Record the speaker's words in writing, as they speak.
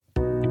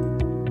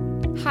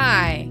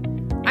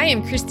I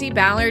am Christy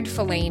Ballard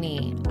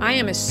Falani. I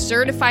am a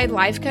certified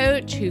life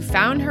coach who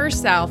found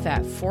herself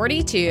at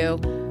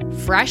 42,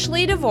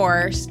 freshly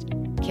divorced,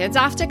 kids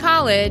off to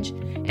college,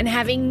 and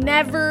having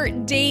never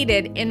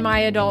dated in my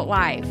adult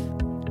life.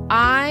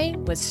 I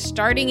was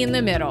starting in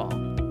the middle.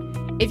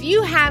 If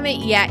you haven't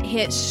yet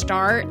hit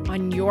start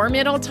on your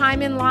middle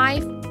time in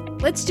life,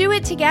 let's do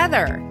it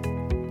together.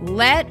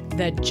 Let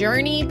the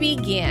journey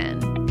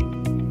begin.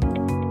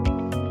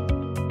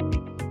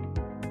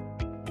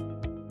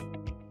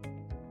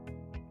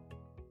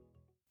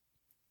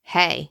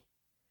 Hey,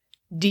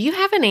 do you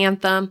have an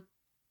anthem?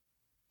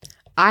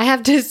 I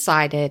have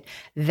decided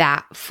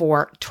that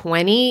for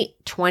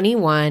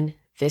 2021,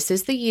 this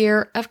is the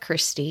year of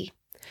Christy,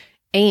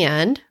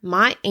 and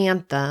my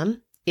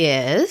anthem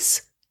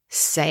is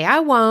Say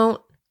I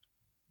Won't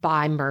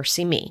by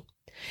MercyMe.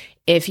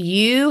 If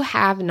you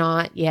have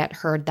not yet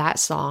heard that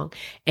song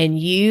and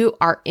you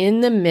are in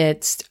the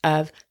midst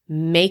of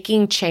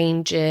making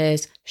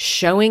changes,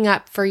 showing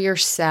up for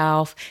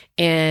yourself,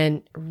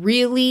 and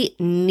really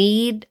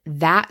need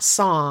that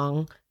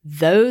song,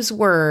 those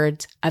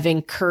words of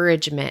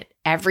encouragement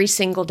every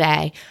single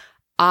day,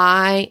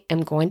 I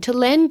am going to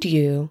lend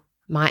you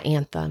my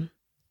anthem.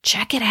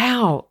 Check it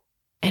out.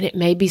 And it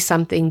may be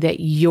something that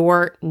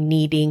you're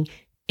needing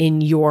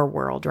in your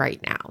world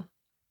right now.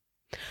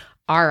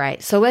 All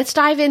right, so let's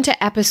dive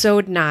into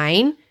episode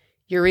 9,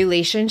 your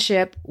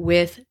relationship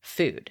with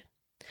food.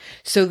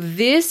 So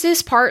this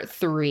is part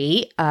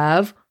 3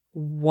 of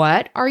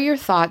what are your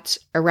thoughts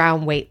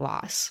around weight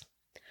loss?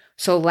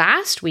 So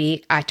last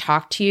week, I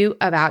talked to you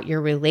about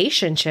your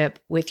relationship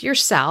with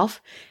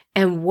yourself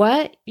and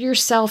what your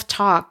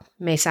self-talk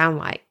may sound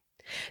like.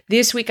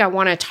 This week, I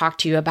want to talk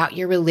to you about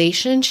your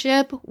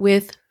relationship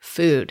with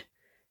food.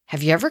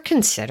 Have you ever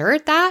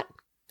considered that?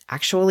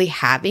 Actually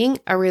having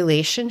a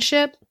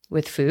relationship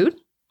with food?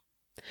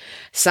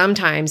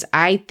 Sometimes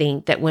I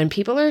think that when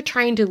people are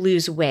trying to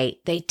lose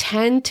weight, they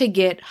tend to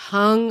get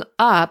hung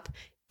up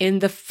in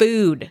the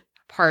food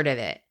part of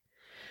it.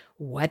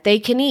 What they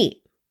can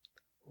eat,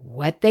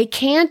 what they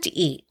can't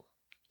eat,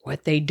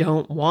 what they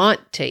don't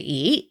want to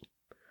eat,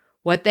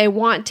 what they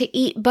want to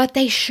eat, but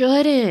they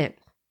shouldn't.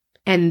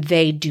 And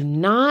they do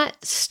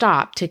not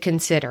stop to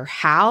consider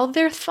how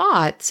their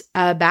thoughts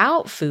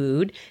about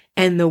food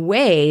and the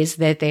ways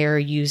that they are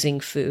using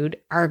food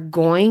are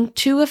going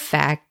to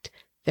affect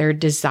their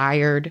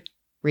desired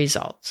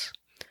results.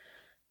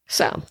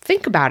 So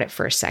think about it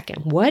for a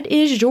second. What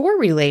is your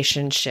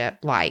relationship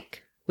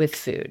like with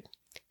food?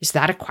 Is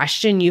that a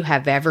question you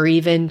have ever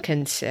even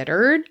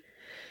considered?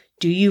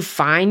 Do you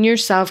find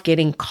yourself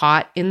getting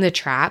caught in the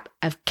trap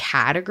of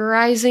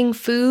categorizing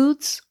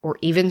foods or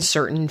even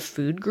certain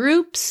food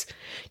groups?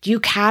 Do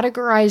you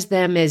categorize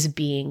them as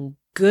being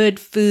good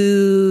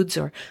foods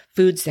or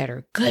foods that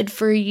are good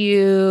for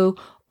you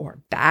or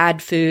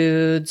bad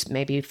foods,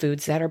 maybe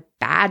foods that are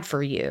bad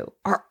for you?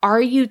 Or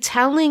are you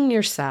telling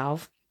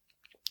yourself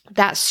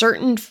that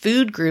certain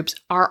food groups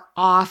are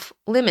off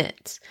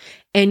limits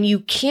and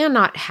you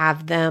cannot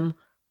have them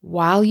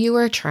while you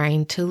are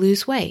trying to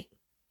lose weight?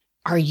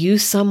 Are you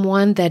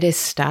someone that is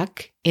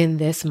stuck in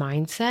this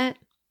mindset?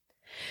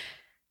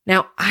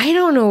 Now, I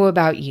don't know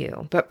about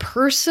you, but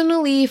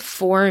personally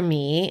for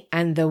me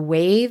and the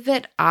way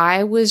that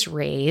I was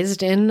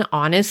raised, and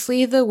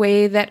honestly, the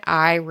way that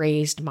I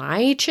raised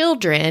my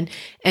children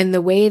and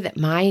the way that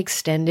my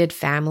extended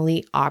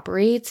family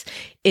operates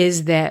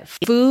is that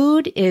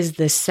food is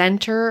the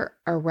center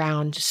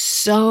around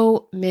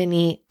so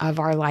many of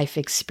our life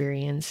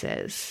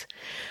experiences.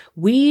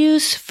 We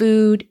use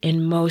food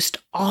in most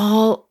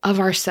all of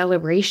our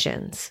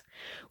celebrations.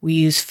 We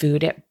use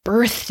food at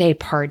birthday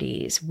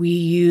parties. We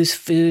use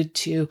food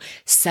to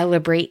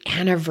celebrate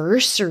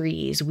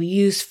anniversaries. We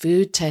use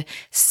food to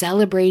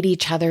celebrate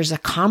each other's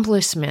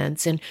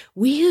accomplishments. And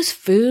we use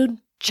food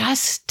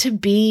just to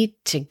be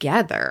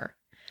together.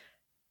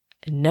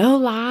 No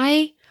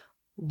lie,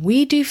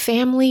 we do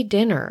family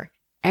dinner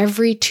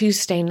every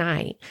Tuesday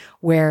night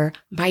where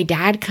my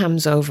dad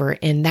comes over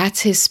and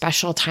that's his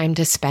special time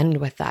to spend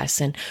with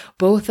us. And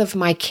both of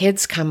my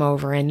kids come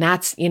over and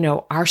that's,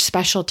 our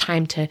special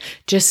time to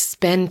just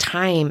spend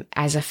time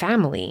as a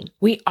family.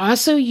 We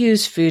also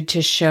use food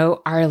to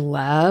show our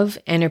love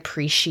and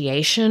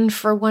appreciation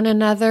for one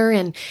another.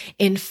 And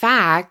in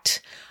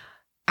fact,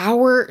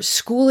 our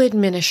school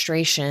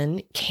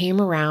administration came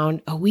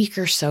around a week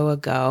or so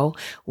ago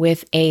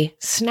with a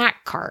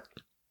snack cart.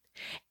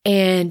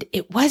 And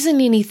it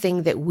wasn't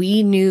anything that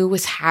we knew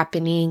was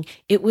happening.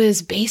 It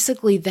was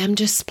basically them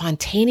just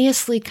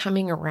spontaneously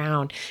coming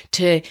around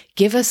to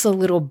give us a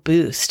little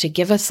boost, to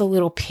give us a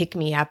little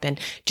pick-me-up, and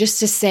just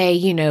to say,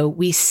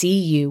 we see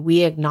you,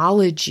 we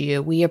acknowledge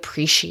you, we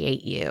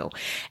appreciate you.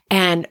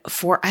 And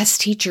for us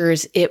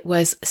teachers, it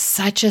was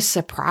such a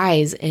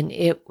surprise and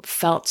it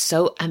felt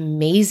so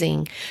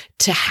amazing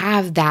to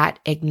have that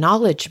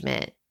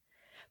acknowledgement.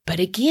 But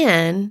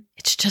again,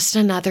 it's just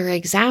another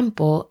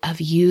example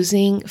of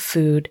using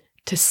food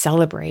to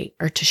celebrate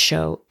or to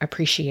show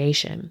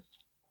appreciation.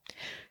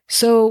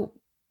 So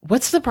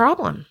what's the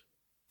problem?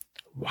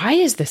 Why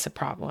is this a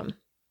problem?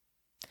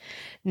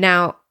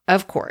 Now,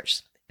 of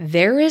course,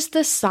 there is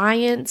the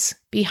science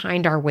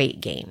behind our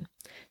weight gain.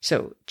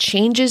 So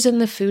changes in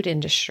the food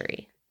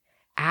industry,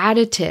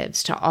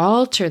 additives to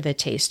alter the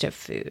taste of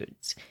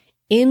foods,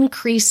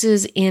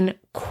 increases in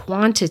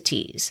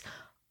quantities,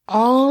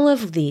 all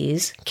of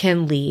these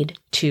can lead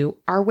to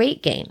our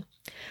weight gain,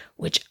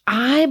 which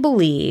I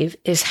believe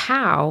is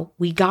how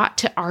we got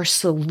to our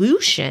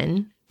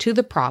solution to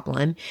the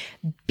problem,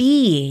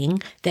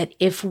 being that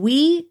if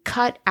we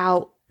cut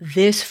out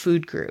this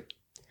food group,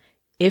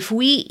 if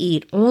we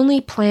eat only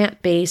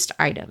plant-based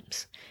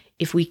items,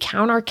 if we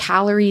count our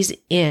calories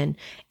in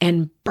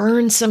and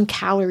burn some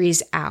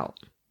calories out,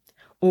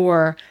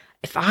 or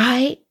if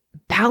I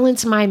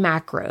balance my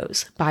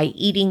macros by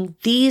eating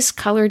these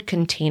colored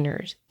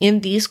containers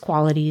in these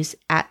qualities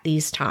at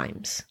these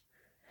times.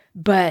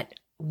 But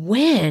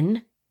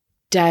when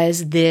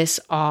does this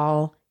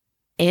all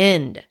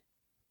end?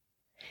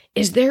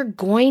 Is there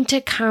going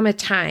to come a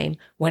time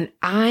when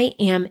I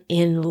am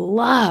in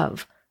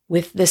love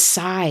with the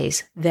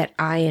size that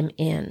I am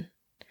in,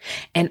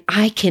 and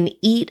I can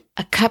eat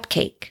a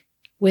cupcake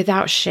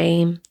without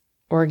shame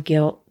or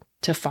guilt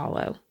to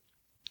follow?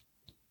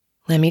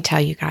 Let me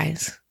tell you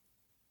guys,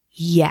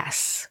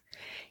 yes,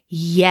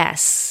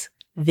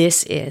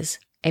 this is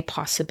a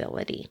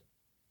possibility.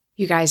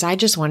 You guys, I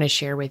just want to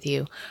share with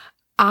you,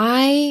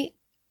 I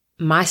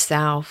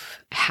myself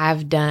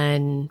have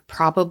done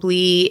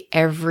probably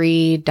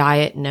every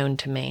diet known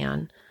to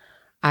man.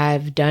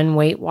 I've done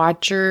Weight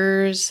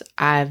Watchers,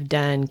 I've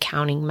done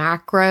counting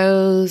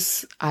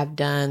macros, I've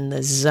done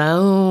the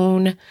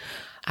Zone,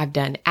 I've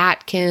done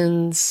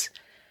Atkins,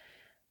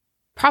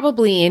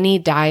 probably any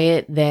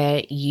diet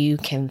that you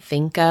can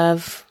think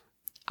of,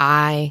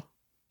 I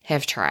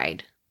have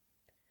tried.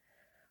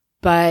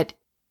 But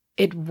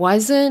it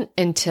wasn't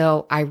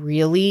until I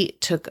really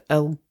took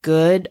a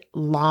good,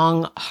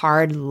 long,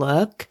 hard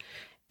look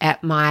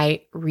at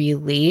my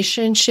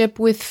relationship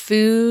with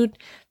food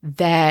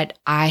that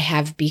I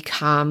have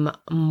become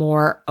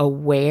more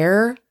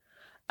aware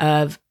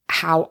of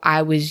how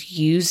I was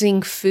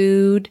using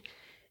food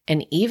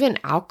and even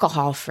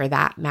alcohol for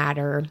that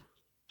matter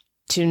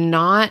to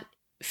not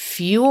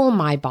fuel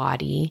my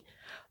body,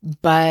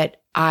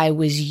 but I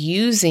was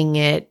using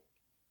it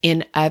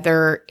in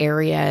other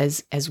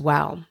areas as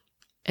well.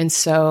 And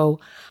so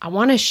I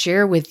want to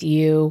share with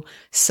you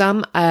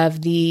some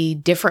of the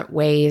different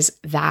ways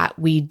that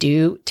we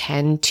do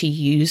tend to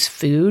use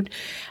food,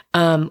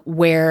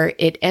 where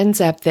it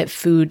ends up that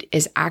food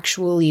is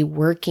actually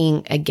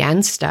working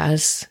against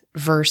us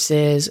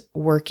versus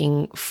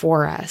working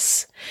for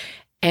us.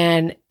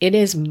 And it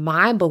is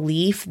my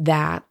belief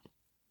that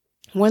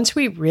once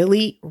we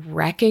really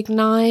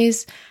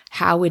recognize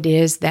how it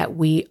is that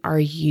we are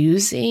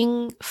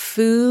using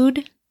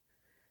food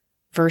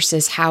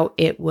versus how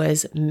it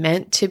was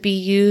meant to be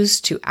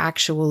used to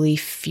actually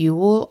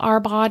fuel our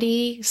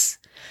bodies,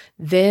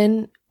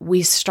 then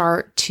we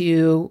start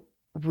to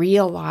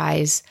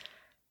realize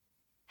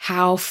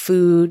how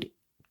food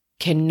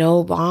can no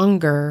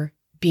longer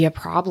be a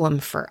problem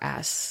for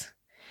us.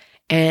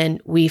 And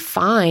we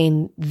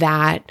find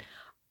that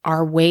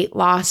our weight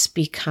loss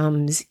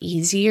becomes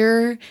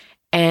easier,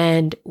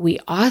 and we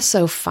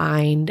also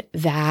find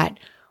that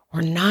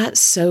we're not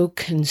so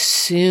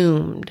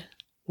consumed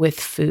with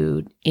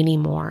food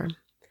anymore.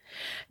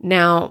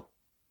 Now,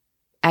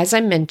 as I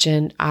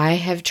mentioned, I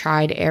have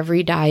tried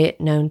every diet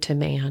known to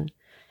man.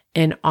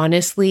 And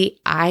honestly,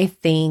 I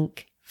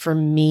think for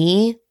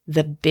me,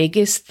 the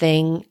biggest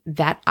thing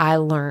that I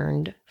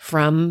learned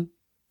from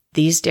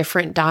these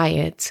different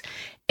diets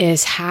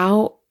is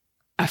how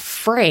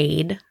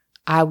afraid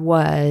I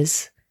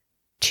was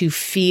to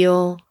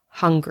feel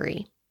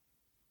hungry.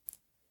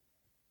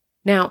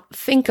 Now,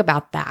 think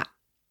about that.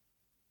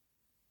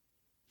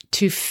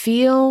 To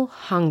feel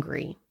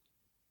hungry.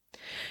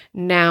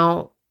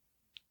 Now,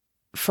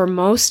 for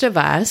most of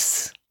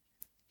us,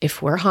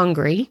 if we're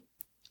hungry,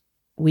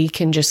 we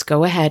can just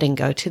go ahead and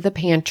go to the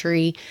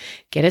pantry,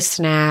 get a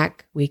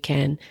snack. We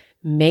can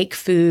make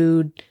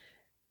food.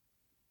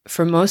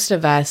 For most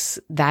of us,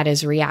 that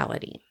is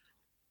reality.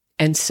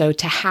 And so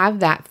to have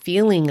that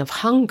feeling of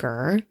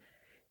hunger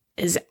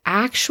is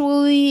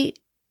actually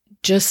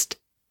just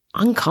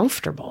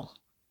uncomfortable.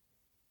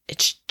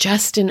 It's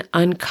just an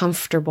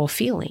uncomfortable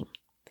feeling.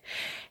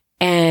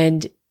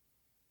 And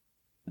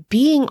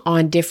being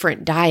on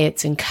different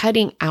diets and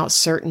cutting out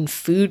certain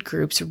food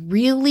groups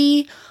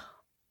really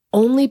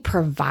only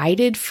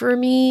provided for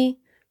me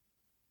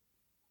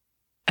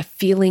a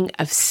feeling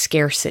of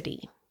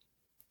scarcity,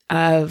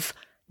 of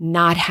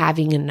not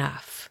having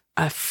enough,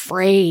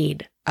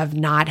 afraid of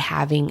not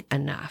having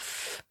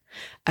enough,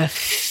 a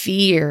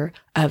fear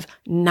of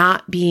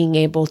not being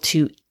able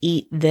to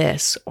eat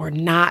this or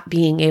not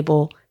being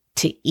able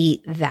to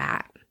eat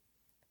that.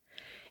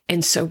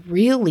 And so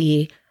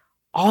really,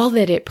 all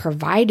that it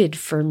provided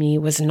for me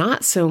was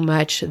not so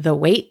much the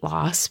weight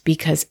loss,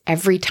 because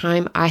every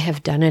time I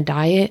have done a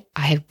diet,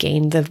 I have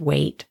gained the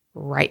weight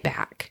right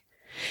back.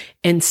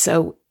 And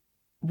so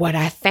what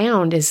I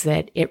found is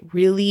that it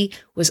really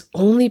was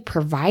only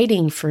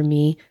providing for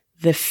me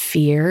the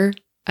fear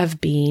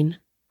of being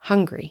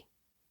hungry.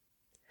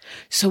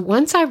 So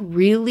once I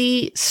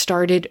really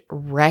started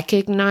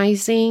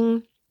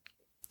recognizing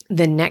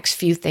the next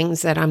few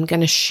things that I'm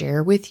going to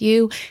share with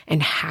you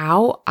and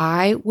how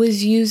I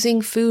was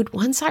using food,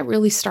 once I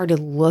really started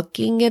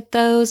looking at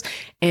those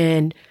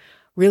and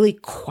really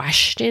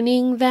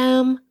questioning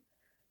them,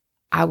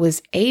 I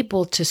was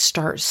able to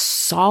start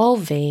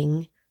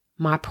solving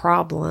my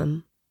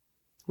problem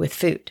with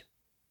food.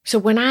 So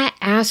when I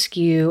ask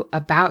you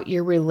about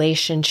your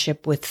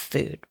relationship with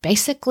food,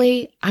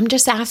 basically, I'm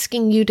just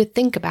asking you to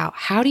think about,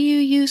 how do you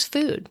use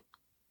food?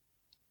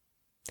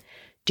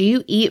 Do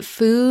you eat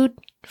food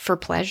for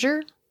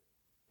pleasure?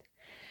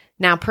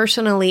 Now,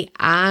 personally,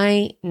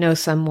 I know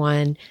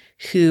someone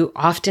who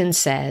often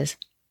says,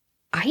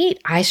 I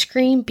eat ice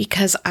cream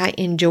because I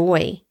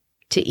enjoy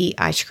to eat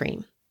ice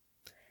cream.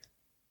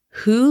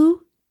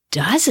 Who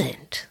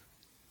doesn't?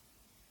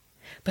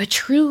 But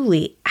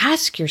truly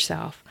ask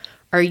yourself,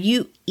 are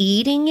you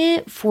eating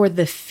it for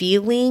the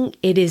feeling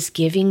it is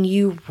giving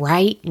you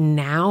right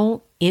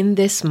now in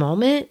this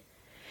moment?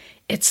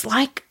 It's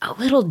like a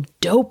little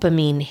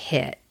dopamine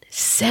hit,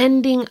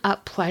 sending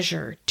up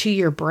pleasure to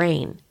your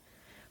brain.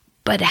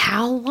 But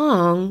how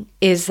long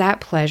is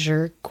that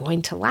pleasure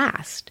going to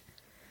last?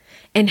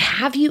 And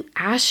have you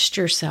asked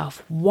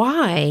yourself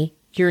why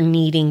you're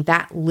needing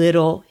that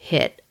little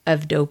hit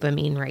of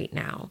dopamine right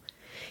now?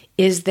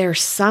 Is there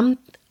some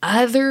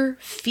other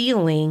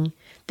feeling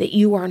that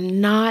you are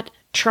not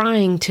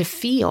trying to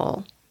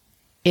feel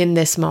in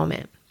this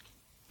moment?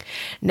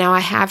 Now, I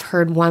have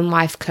heard one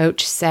life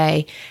coach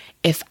say,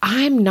 if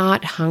I'm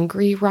not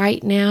hungry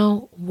right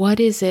now, what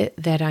is it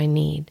that I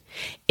need?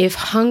 If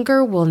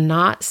hunger will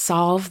not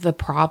solve the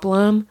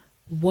problem,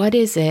 what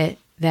is it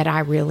that I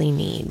really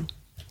need?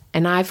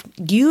 And I've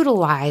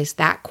utilized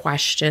that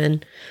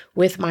question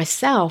with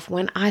myself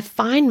when I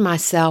find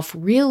myself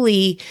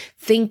really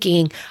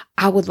thinking,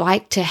 I would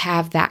like to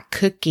have that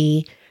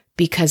cookie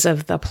because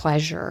of the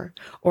pleasure,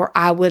 or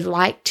I would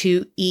like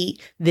to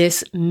eat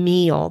this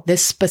meal,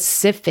 this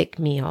specific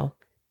meal,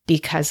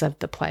 because of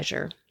the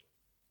pleasure.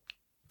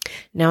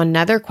 Now,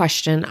 another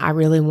question I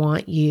really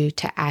want you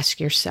to ask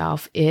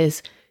yourself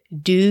is,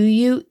 do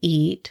you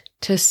eat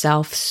to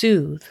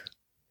self-soothe?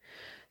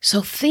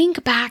 So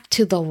think back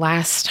to the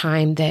last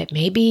time that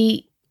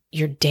maybe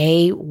your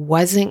day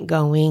wasn't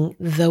going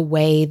the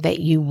way that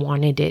you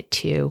wanted it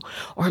to,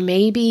 or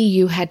maybe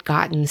you had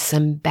gotten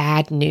some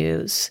bad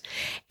news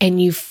and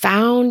you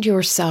found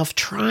yourself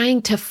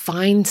trying to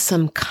find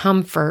some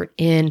comfort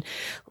in,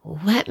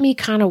 let me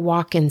kind of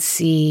walk and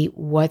see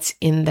what's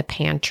in the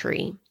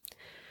pantry.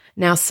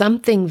 Now,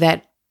 something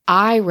that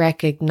I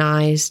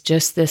recognized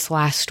just this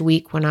last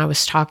week when I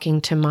was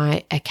talking to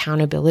my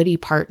accountability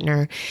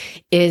partner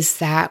is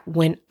that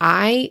when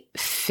I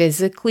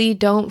physically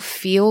don't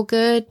feel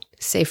good,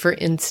 say for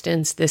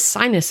instance, this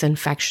sinus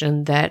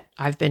infection that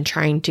I've been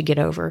trying to get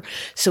over.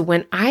 So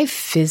when I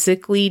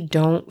physically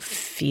don't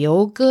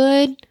feel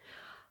good,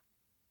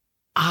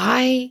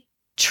 I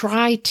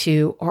tend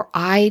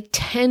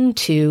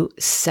to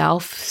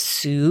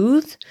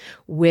self-soothe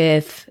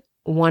with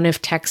one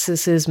of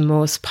Texas's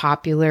most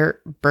popular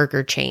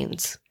burger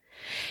chains.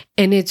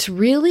 And it's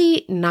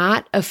really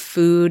not a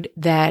food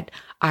that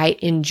I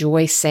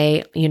enjoy,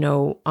 say,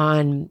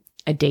 on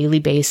a daily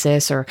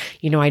basis, or,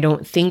 I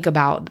don't think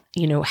about,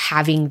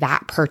 having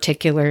that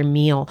particular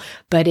meal,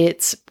 but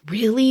it's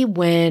really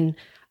when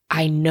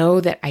I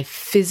know that I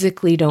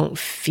physically don't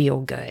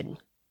feel good.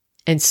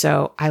 And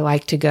so I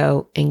like to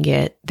go and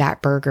get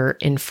that burger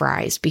and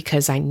fries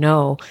because I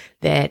know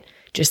that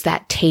just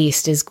that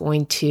taste is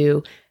going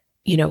to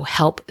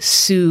help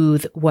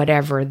soothe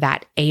whatever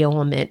that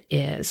ailment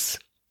is.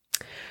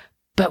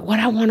 But what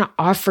I want to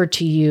offer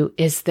to you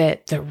is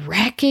that the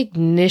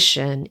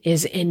recognition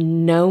is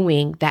in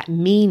knowing that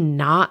me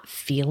not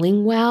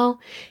feeling well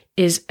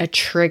is a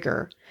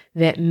trigger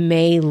that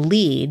may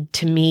lead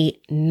to me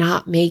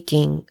not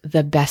making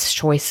the best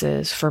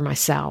choices for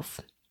myself.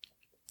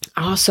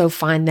 I also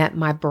find that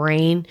my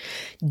brain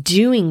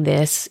doing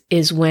this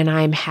is when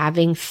I'm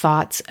having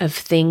thoughts of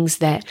things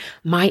that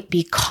might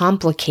be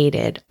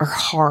complicated or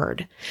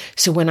hard.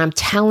 So when I'm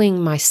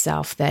telling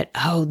myself that,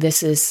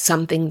 this is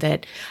something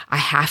that I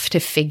have to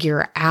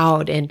figure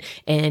out and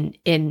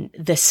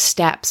the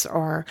steps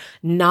are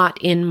not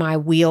in my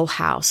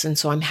wheelhouse. And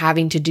so I'm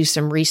having to do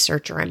some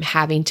research or I'm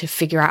having to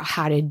figure out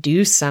how to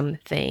do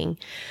something.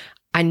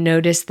 I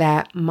notice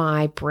that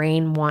my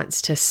brain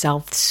wants to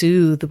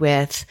self-soothe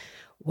with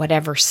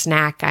whatever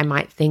snack I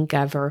might think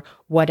of, or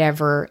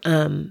whatever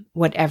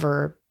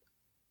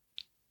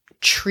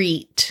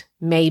treat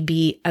may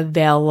be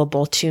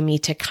available to me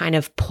to kind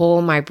of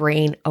pull my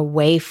brain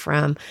away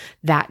from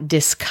that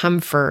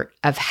discomfort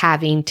of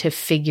having to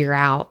figure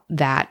out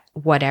that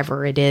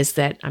whatever it is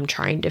that I'm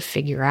trying to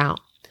figure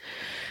out.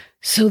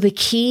 So the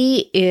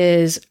key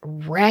is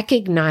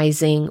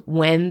recognizing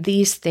when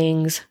these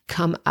things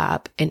come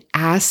up and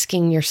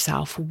asking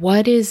yourself,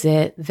 what is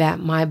it that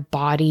my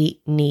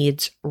body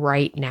needs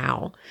right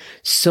now?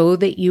 So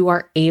that you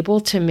are able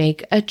to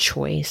make a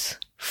choice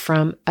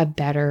from a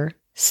better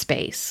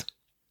space.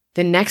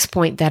 The next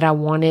point that I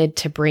wanted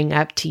to bring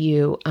up to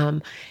you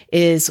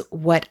is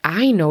what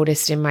I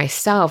noticed in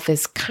myself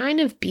is kind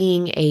of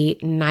being a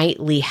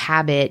nightly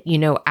habit,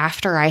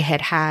 after I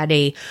had had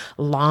a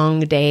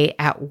long day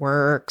at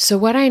work. So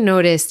what I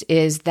noticed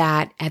is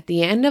that at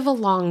the end of a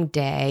long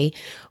day,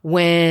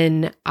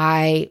 when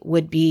I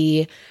would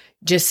be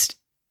just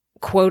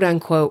quote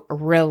unquote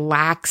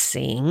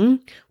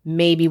relaxing,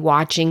 maybe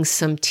watching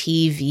some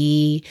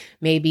TV,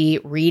 maybe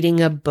reading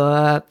a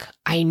book,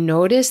 I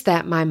noticed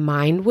that my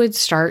mind would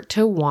start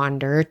to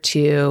wander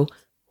to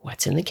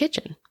what's in the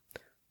kitchen,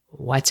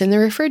 what's in the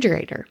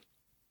refrigerator.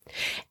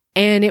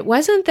 And it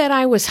wasn't that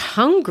I was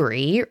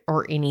hungry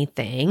or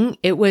anything.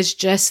 It was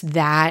just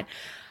that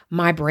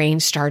my brain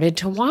started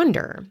to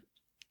wander.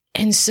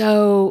 And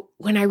so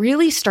when I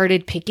really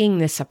started picking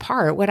this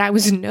apart, what I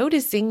was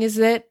noticing is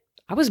that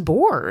I was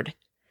bored.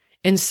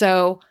 And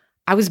so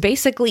I was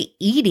basically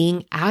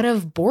eating out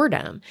of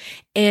boredom.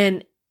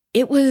 And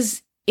it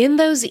was in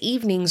those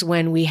evenings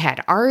when we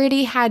had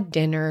already had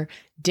dinner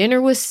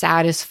was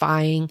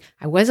satisfying,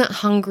 I wasn't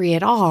hungry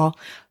at all,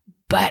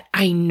 but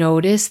I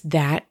noticed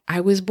that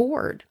I was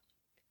bored.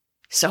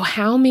 So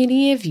how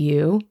many of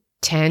you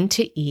tend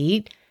to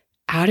eat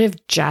out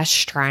of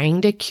just trying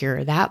to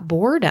cure that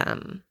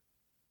boredom?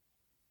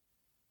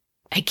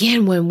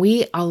 Again, when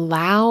we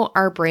allow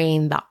our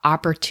brain the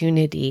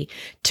opportunity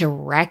to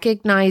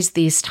recognize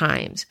these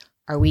times,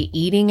 are we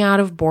eating out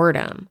of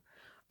boredom?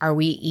 Are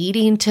we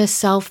eating to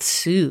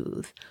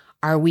self-soothe?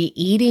 Are we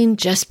eating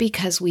just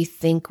because we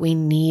think we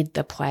need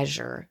the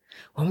pleasure?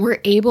 When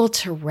we're able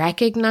to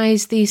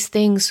recognize these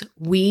things,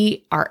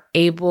 we are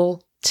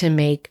able to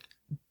make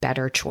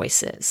better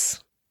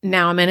choices.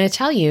 Now, I'm going to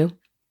tell you,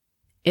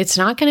 it's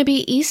not going to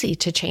be easy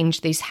to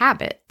change these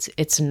habits.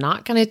 It's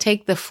not going to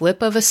take the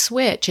flip of a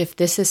switch if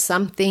this is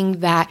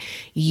something that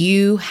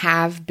you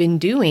have been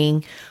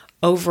doing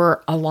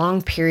over a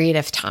long period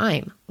of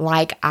time,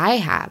 like I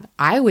have.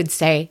 I would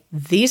say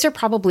these are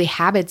probably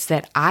habits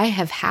that I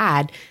have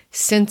had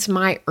since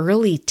my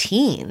early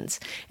teens.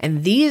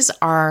 And these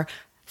are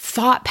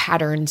thought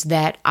patterns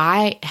that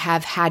I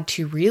have had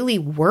to really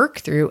work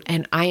through,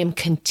 and I am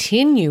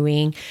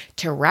continuing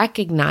to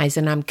recognize,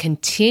 and I'm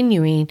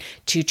continuing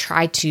to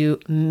try to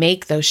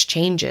make those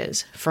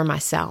changes for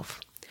myself.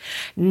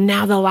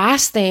 Now, the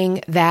last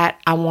thing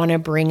that I want to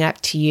bring up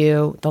to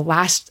you, the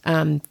last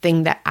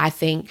thing that I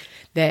think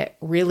that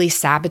really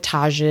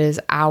sabotages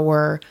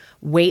our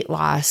weight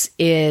loss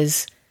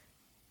is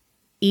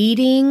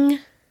eating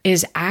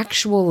is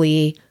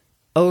actually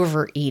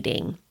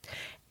overeating.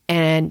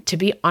 And to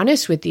be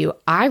honest with you,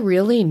 I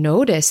really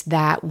noticed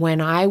that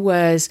when I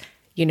was,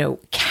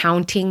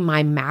 counting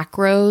my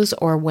macros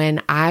or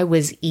when I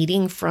was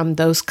eating from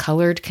those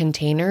colored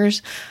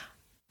containers,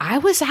 I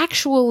was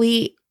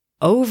actually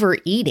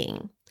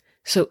overeating.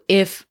 So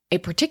if a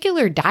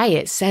particular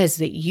diet says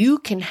that you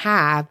can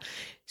have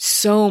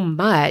so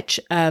much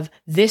of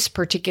this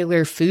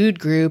particular food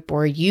group,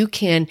 or you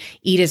can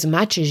eat as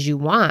much as you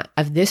want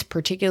of this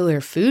particular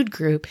food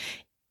group,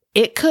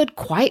 it could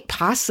quite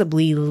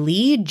possibly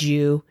lead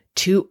you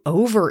to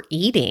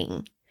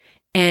overeating.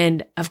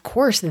 And of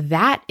course,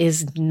 that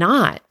is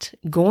not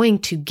going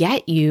to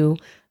get you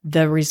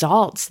the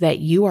results that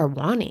you are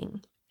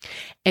wanting.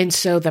 And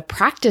so the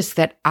practice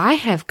that I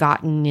have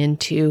gotten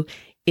into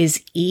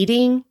is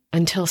eating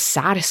until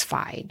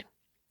satisfied.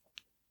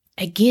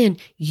 Again,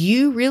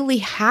 you really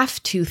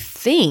have to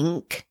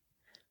think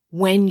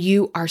when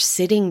you are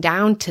sitting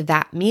down to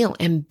that meal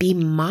and be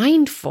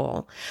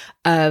mindful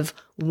of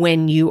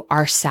when you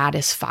are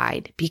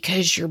satisfied,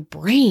 because your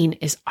brain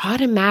is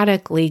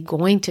automatically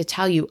going to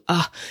tell you,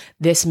 oh,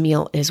 this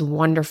meal is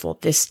wonderful.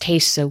 This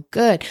tastes so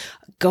good.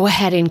 Go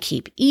ahead and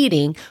keep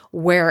eating.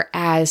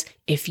 Whereas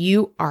if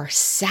you are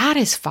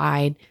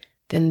satisfied,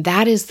 then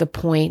that is the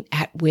point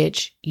at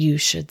which you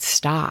should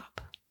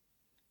stop.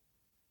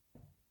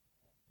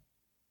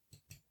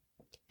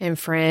 And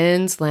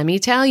friends, let me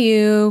tell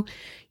you,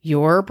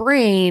 your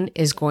brain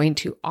is going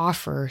to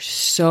offer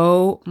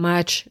so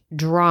much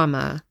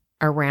drama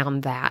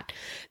around that.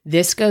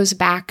 This goes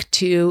back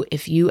to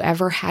if you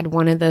ever had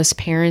one of those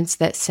parents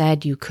that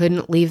said you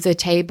couldn't leave the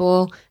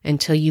table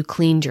until you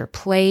cleaned your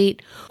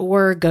plate,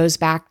 or goes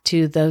back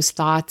to those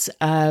thoughts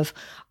of,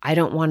 I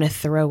don't want to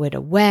throw it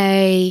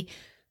away.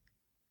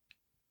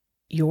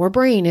 Your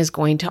brain is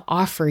going to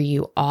offer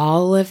you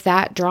all of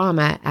that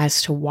drama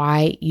as to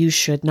why you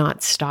should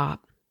not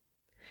stop.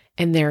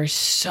 And there's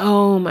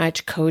so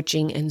much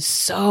coaching and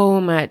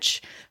so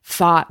much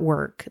thought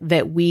work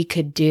that we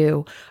could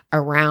do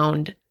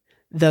around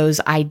those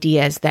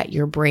ideas that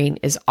your brain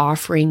is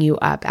offering you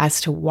up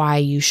as to why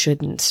you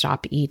shouldn't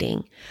stop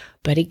eating.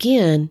 But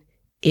again,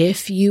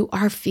 if you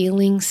are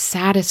feeling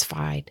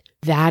satisfied,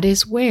 that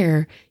is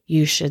where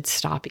you should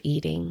stop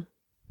eating.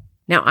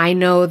 Now, I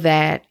know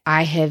that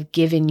I have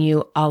given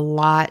you a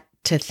lot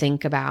to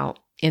think about.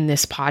 in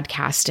this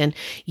podcast, and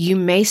you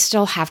may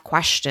still have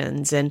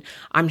questions, and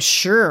I'm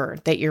sure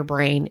that your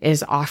brain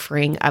is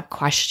offering up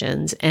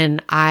questions,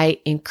 and I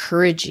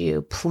encourage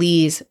you,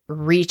 please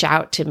reach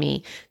out to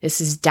me.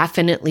 This is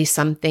definitely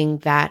something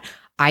that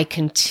I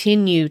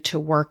continue to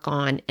work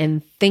on,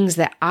 and things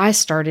that I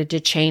started to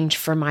change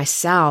for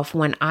myself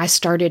when I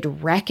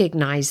started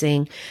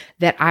recognizing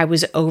that I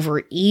was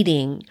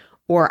overeating,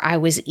 or I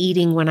was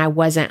eating when I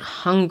wasn't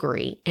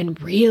hungry,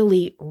 and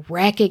really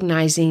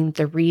recognizing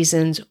the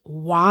reasons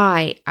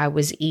why I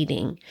was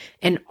eating.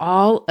 And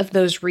all of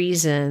those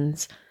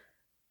reasons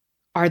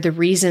are the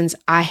reasons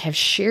I have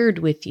shared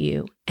with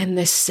you. And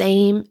the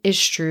same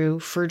is true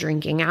for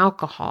drinking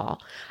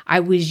alcohol. I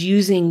was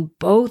using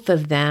both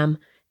of them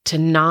to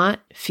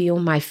not feel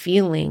my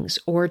feelings,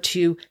 or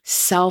to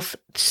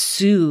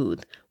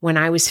self-soothe when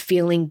I was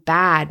feeling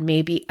bad,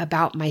 maybe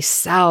about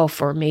myself,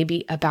 or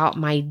maybe about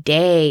my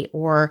day,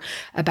 or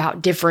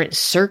about different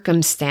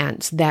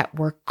circumstance that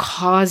were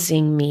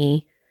causing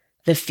me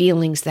the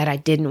feelings that I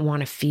didn't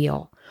want to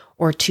feel,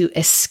 or to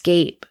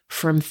escape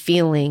from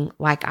feeling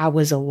like I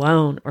was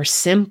alone, or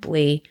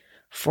simply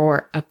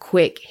for a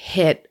quick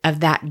hit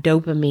of that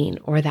dopamine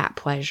or that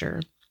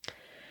pleasure.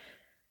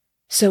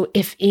 So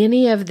if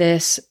any of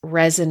this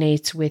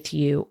resonates with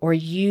you, or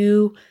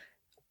you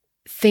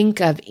think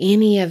of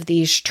any of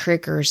these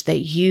triggers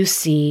that you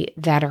see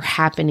that are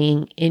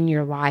happening in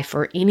your life,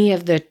 or any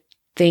of the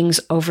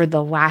things over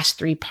the last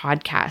 3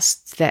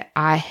 podcasts that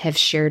I have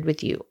shared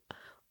with you,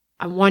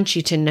 I want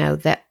you to know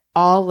that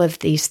all of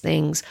these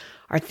things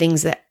are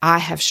things that I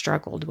have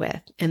struggled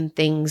with, and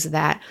things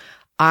that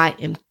I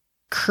am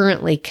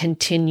currently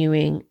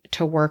continuing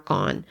to work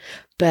on.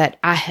 But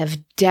I have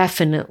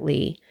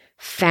definitely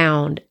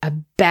found a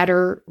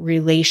better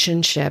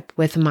relationship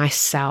with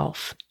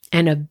myself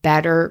and a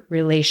better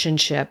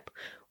relationship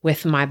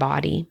with my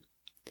body.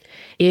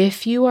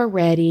 If you are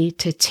ready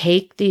to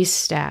take these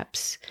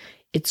steps,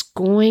 it's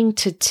going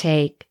to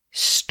take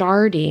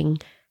starting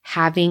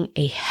having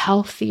a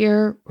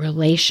healthier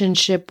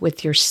relationship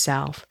with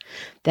yourself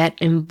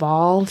that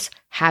involves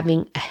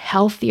having a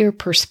healthier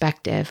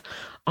perspective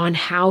on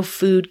how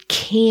food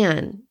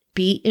can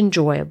be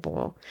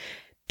enjoyable,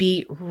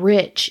 be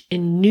rich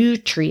in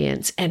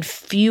nutrients and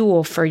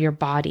fuel for your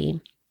body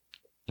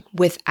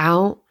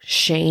without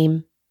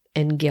shame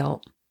and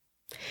guilt.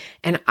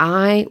 And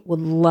I would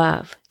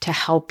love to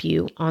help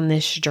you on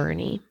this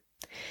journey.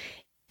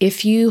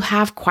 If you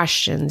have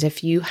questions,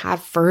 if you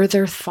have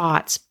further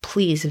thoughts,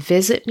 please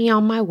visit me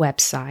on my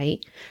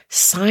website,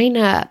 sign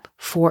up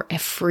for a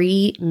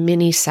free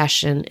mini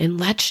session, and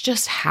let's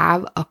just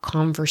have a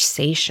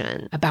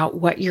conversation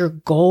about what your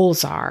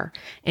goals are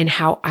and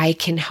how I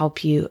can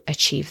help you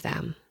achieve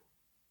them.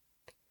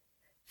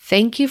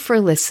 Thank you for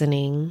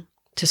listening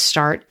to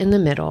Start in the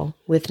Middle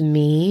with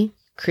me,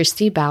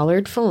 Christy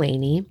Ballard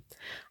Falany.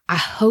 I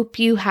hope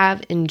you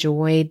have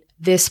enjoyed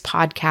this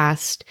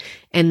podcast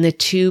and the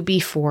 2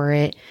 before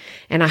it,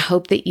 and I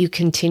hope that you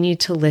continue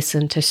to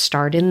listen to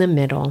Start in the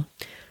Middle.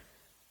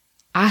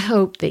 I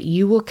hope that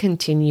you will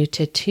continue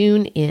to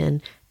tune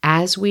in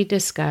as we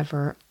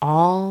discover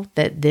all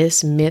that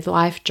this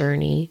midlife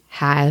journey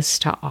has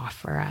to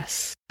offer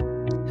us.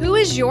 Who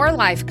is your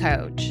life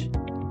coach?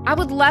 I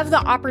would love the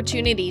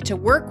opportunity to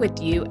work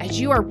with you as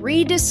you are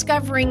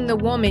rediscovering the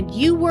woman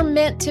you were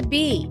meant to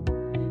be.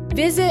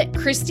 Visit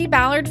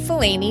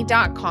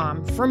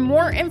ChristyBallardFalany.com for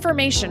more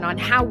information on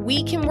how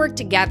we can work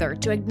together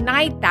to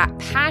ignite that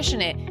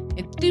passionate,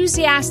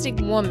 enthusiastic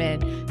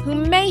woman who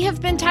may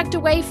have been tucked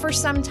away for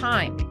some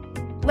time.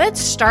 Let's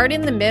start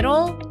in the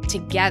middle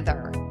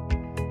together.